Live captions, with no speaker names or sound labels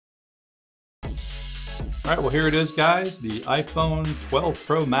All right, well here it is guys, the iPhone 12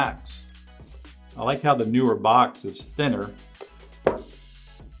 Pro Max. I like how the newer box is thinner.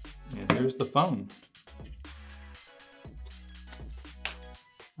 And here's the phone.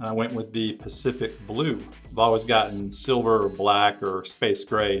 I went with the Pacific Blue. I've always gotten silver or black or space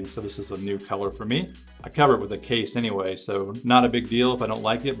gray, and so this is a new color for me. I cover it with a case anyway, so not a big deal if I don't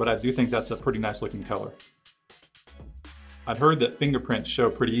like it, but I do think that's a pretty nice looking color. I'd heard that fingerprints show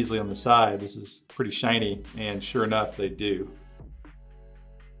pretty easily on the side. This is pretty shiny, and sure enough, they do.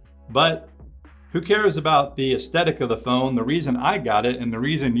 But who cares about the aesthetic of the phone? The reason I got it and the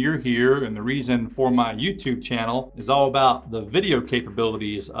reason you're here and the reason for my YouTube channel is all about the video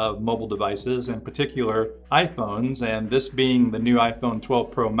capabilities of mobile devices, in particular iPhones, and this being the new iPhone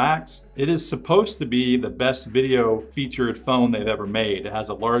 12 Pro Max. It is supposed to be the best video featured phone they've ever made. It has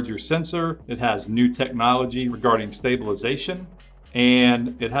a larger sensor, it has new technology regarding stabilization,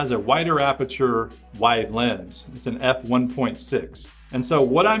 and it has a wider aperture wide lens. It's an f1.6. And so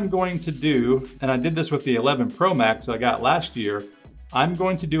what I'm going to do, and I did this with the 11 Pro Max I got last year, I'm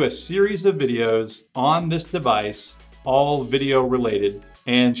going to do a series of videos on this device, all video related,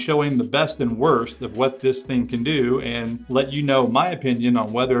 and showing the best and worst of what this thing can do and let you know my opinion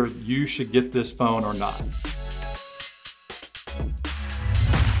on whether you should get this phone or not.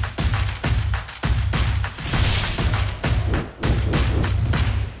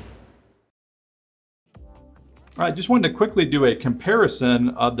 All right, just wanted to quickly do a comparison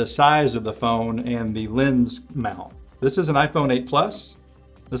of the size of the phone and the lens mount. This is an iPhone 8 Plus,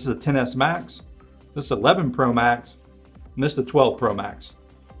 this is a XS Max, this is 11 Pro Max, and this is the 12 Pro Max.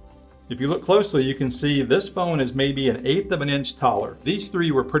 If you look closely, you can see this phone is maybe 1/8 of an inch taller. These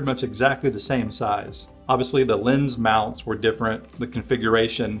three were pretty much exactly the same size. Obviously the lens mounts were different, the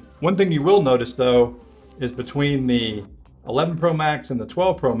configuration. One thing you will notice though, is between the 11 Pro Max and the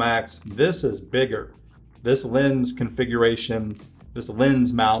 12 Pro Max, this is bigger. This lens configuration, this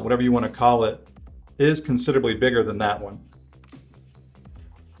lens mount, whatever you want to call it, is considerably bigger than that one.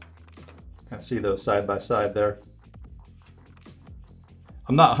 I see those side by side there.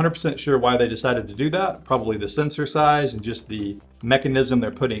 I'm not 100% sure why they decided to do that. Probably the sensor size and just the mechanism they're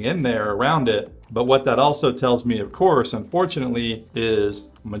putting in there around it. But what that also tells me, of course, unfortunately, is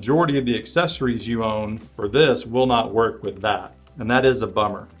majority of the accessories you own for this will not work with that. And that is a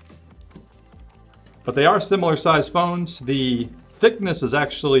bummer. But they are similar size phones. The thickness is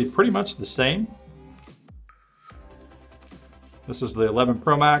actually pretty much the same. This is the 11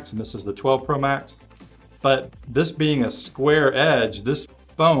 Pro Max and this is the 12 Pro Max. But this being a square edge, this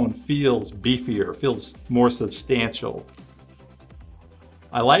phone feels beefier, feels more substantial.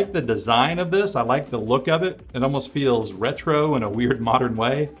 I like the design of this. I like the look of it. It almost feels retro in a weird modern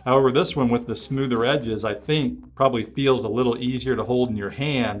way. However, this one with the smoother edges, I think probably feels a little easier to hold in your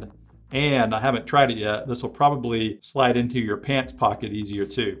hand. And I haven't tried it yet. This will probably slide into your pants pocket easier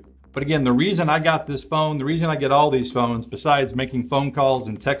too. But again, the reason I got this phone, the reason I get all these phones, besides making phone calls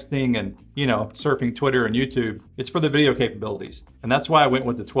and texting and, you know, surfing Twitter and YouTube, it's for the video capabilities. And that's why I went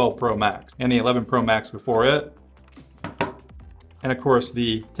with the 12 Pro Max and the 11 Pro Max before it. And of course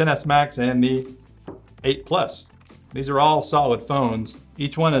the XS Max and the 8 Plus. These are all solid phones.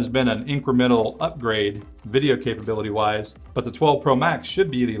 Each one has been an incremental upgrade video capability wise, but the 12 Pro Max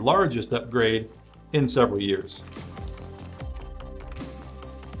should be the largest upgrade in several years.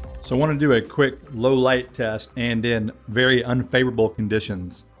 So I want to do a quick low light test and in very unfavorable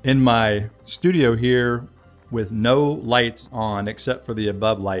conditions. In my studio here with no lights on except for the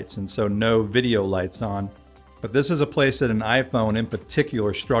above lights, and so no video lights on. But this is a place that an iPhone in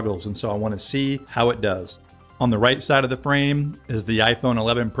particular struggles, and so I want to see how it does. On the right side of the frame is the iPhone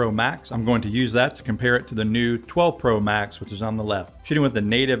 11 Pro Max. I'm going to use that to compare it to the new 12 Pro Max, which is on the left. Shooting with the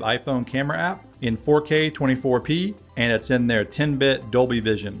native iPhone camera app in 4K 24p, and it's in their 10-bit Dolby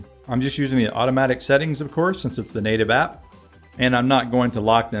Vision. I'm just using the automatic settings, of course, since it's the native app, and I'm not going to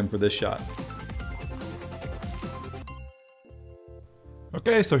lock them for this shot.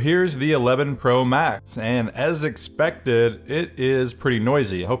 Okay, so here's the 11 Pro Max, and as expected, it is pretty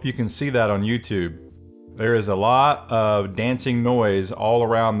noisy. I hope you can see that on YouTube. There is a lot of dancing noise all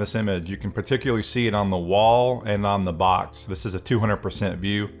around this image. You can particularly see it on the wall and on the box. This is a 200%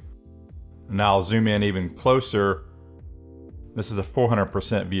 view. Now I'll zoom in even closer. This is a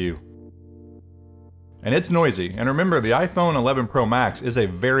 400% view. And it's noisy. And remember, the iPhone 11 Pro Max is a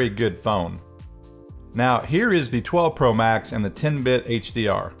very good phone. Now here is the 12 Pro Max and the 10-bit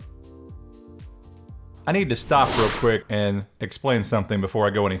HDR. I need to stop real quick and explain something before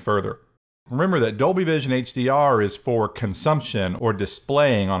I go any further. Remember that Dolby Vision HDR is for consumption or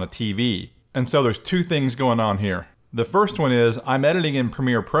displaying on a TV. And so there's two things going on here. The first one is I'm editing in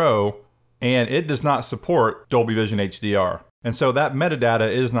Premiere Pro, and it does not support Dolby Vision HDR. And so that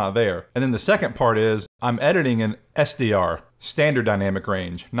metadata is not there. And then the second part is I'm editing in SDR, standard dynamic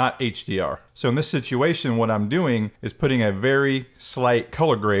range, not HDR. So in this situation, what I'm doing is putting a very slight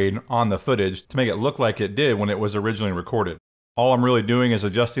color grade on the footage to make it look like it did when it was originally recorded. All I'm really doing is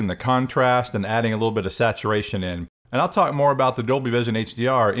adjusting the contrast and adding a little bit of saturation in. And I'll talk more about the Dolby Vision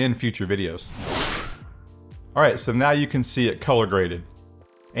HDR in future videos. All right, so now you can see it color graded.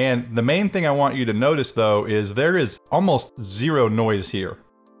 And the main thing I want you to notice though is there is almost zero noise here.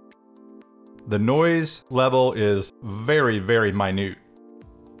 The noise level is very, very minute.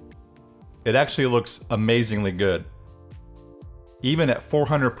 It actually looks amazingly good. Even at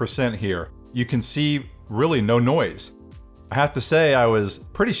 400% here, you can see really no noise. I have to say I was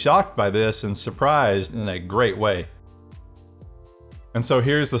pretty shocked by this and surprised in a great way. And so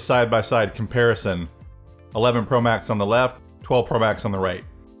here's the side-by-side comparison. 11 Pro Max on the left, 12 Pro Max on the right.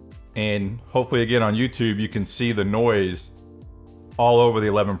 And hopefully again on YouTube you can see the noise all over the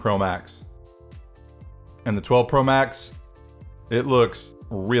 11 Pro Max. And the 12 Pro Max, it looks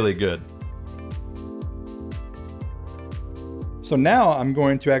really good. So now I'm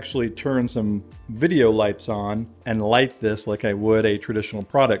going to actually turn some video lights on and light this like I would a traditional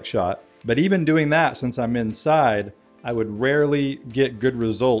product shot. But even doing that, since I'm inside, I would rarely get good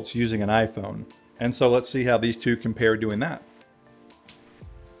results using an iPhone. And so let's see how these two compare doing that.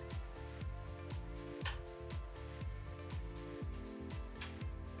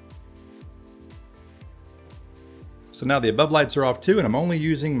 So now the above lights are off too, and I'm only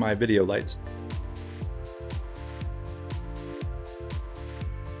using my video lights.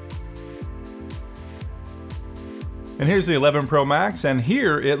 And here's the 11 Pro Max, and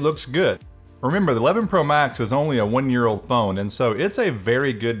here it looks good. Remember, the 11 Pro Max is only a 1-year-old phone, and so it's a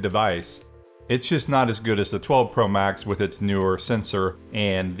very good device. It's just not as good as the 12 Pro Max with its newer sensor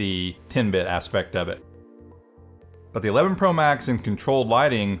and the 10-bit aspect of it. But the 11 Pro Max in controlled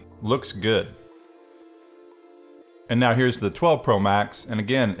lighting looks good. And now here's the 12 Pro Max, and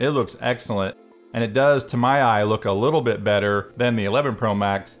again, it looks excellent. And it does, to my eye, look a little bit better than the 11 Pro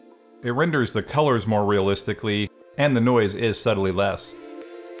Max. It renders the colors more realistically, and the noise is subtly less.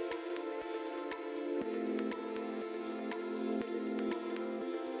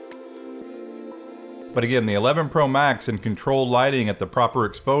 But again, the 11 Pro Max in controlled lighting at the proper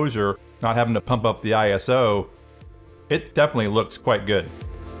exposure, not having to pump up the ISO, it definitely looks quite good.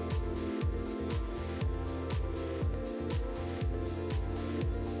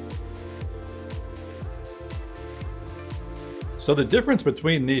 So the difference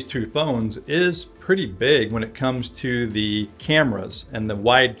between these two phones is pretty big when it comes to the cameras and the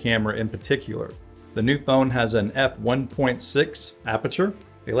wide camera in particular. The new phone has an f1.6 aperture.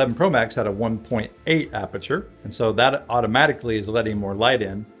 The 11 Pro Max had a 1.8 aperture, and so that automatically is letting more light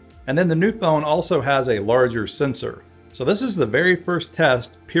in. And then the new phone also has a larger sensor. So this is the very first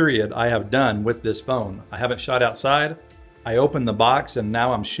test period I have done with this phone. I haven't shot outside. I opened the box and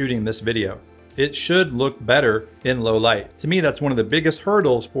now I'm shooting this video. It should look better in low light. To me, that's one of the biggest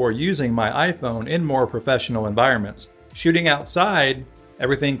hurdles for using my iPhone in more professional environments. Shooting outside,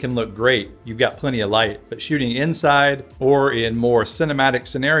 everything can look great. You've got plenty of light, but shooting inside or in more cinematic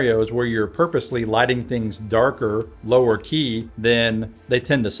scenarios where you're purposely lighting things darker, lower key, then they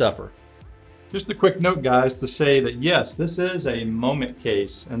tend to suffer. Just a quick note, guys, to say that yes, this is a moment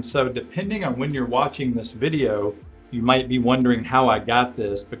case. And so depending on when you're watching this video, you might be wondering how I got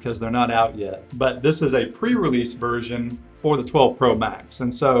this because they're not out yet. But this is a pre-release version for the 12 Pro Max.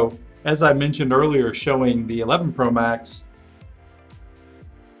 And so, as I mentioned earlier, showing the 11 Pro Max,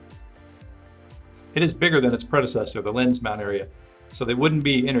 it is bigger than its predecessor, the lens mount area. So they wouldn't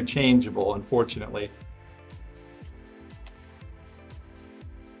be interchangeable, unfortunately.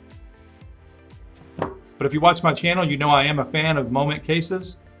 But if you watch my channel, you know I am a fan of moment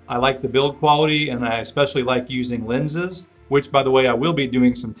cases. I like the build quality, and I especially like using lenses, which, by the way, I will be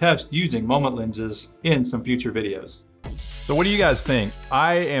doing some tests using moment lenses in some future videos. So what do you guys think?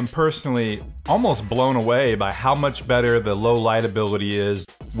 I am personally almost blown away by how much better the low light ability is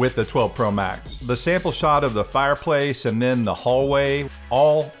with the 12 Pro Max. The sample shot of the fireplace and then the hallway,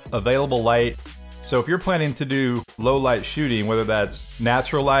 all available light. So if you're planning to do low light shooting, whether that's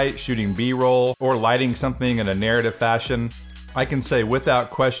natural light, shooting B-roll, or lighting something in a narrative fashion, I can say without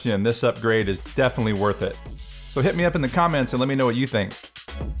question, this upgrade is definitely worth it. So hit me up in the comments and let me know what you think.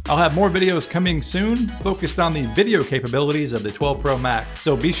 I'll have more videos coming soon focused on the video capabilities of the 12 Pro Max.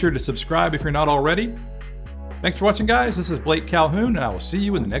 So be sure to subscribe if you're not already. Thanks for watching, guys. This is Blake Calhoun, and I will see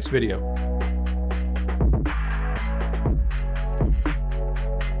you in the next video.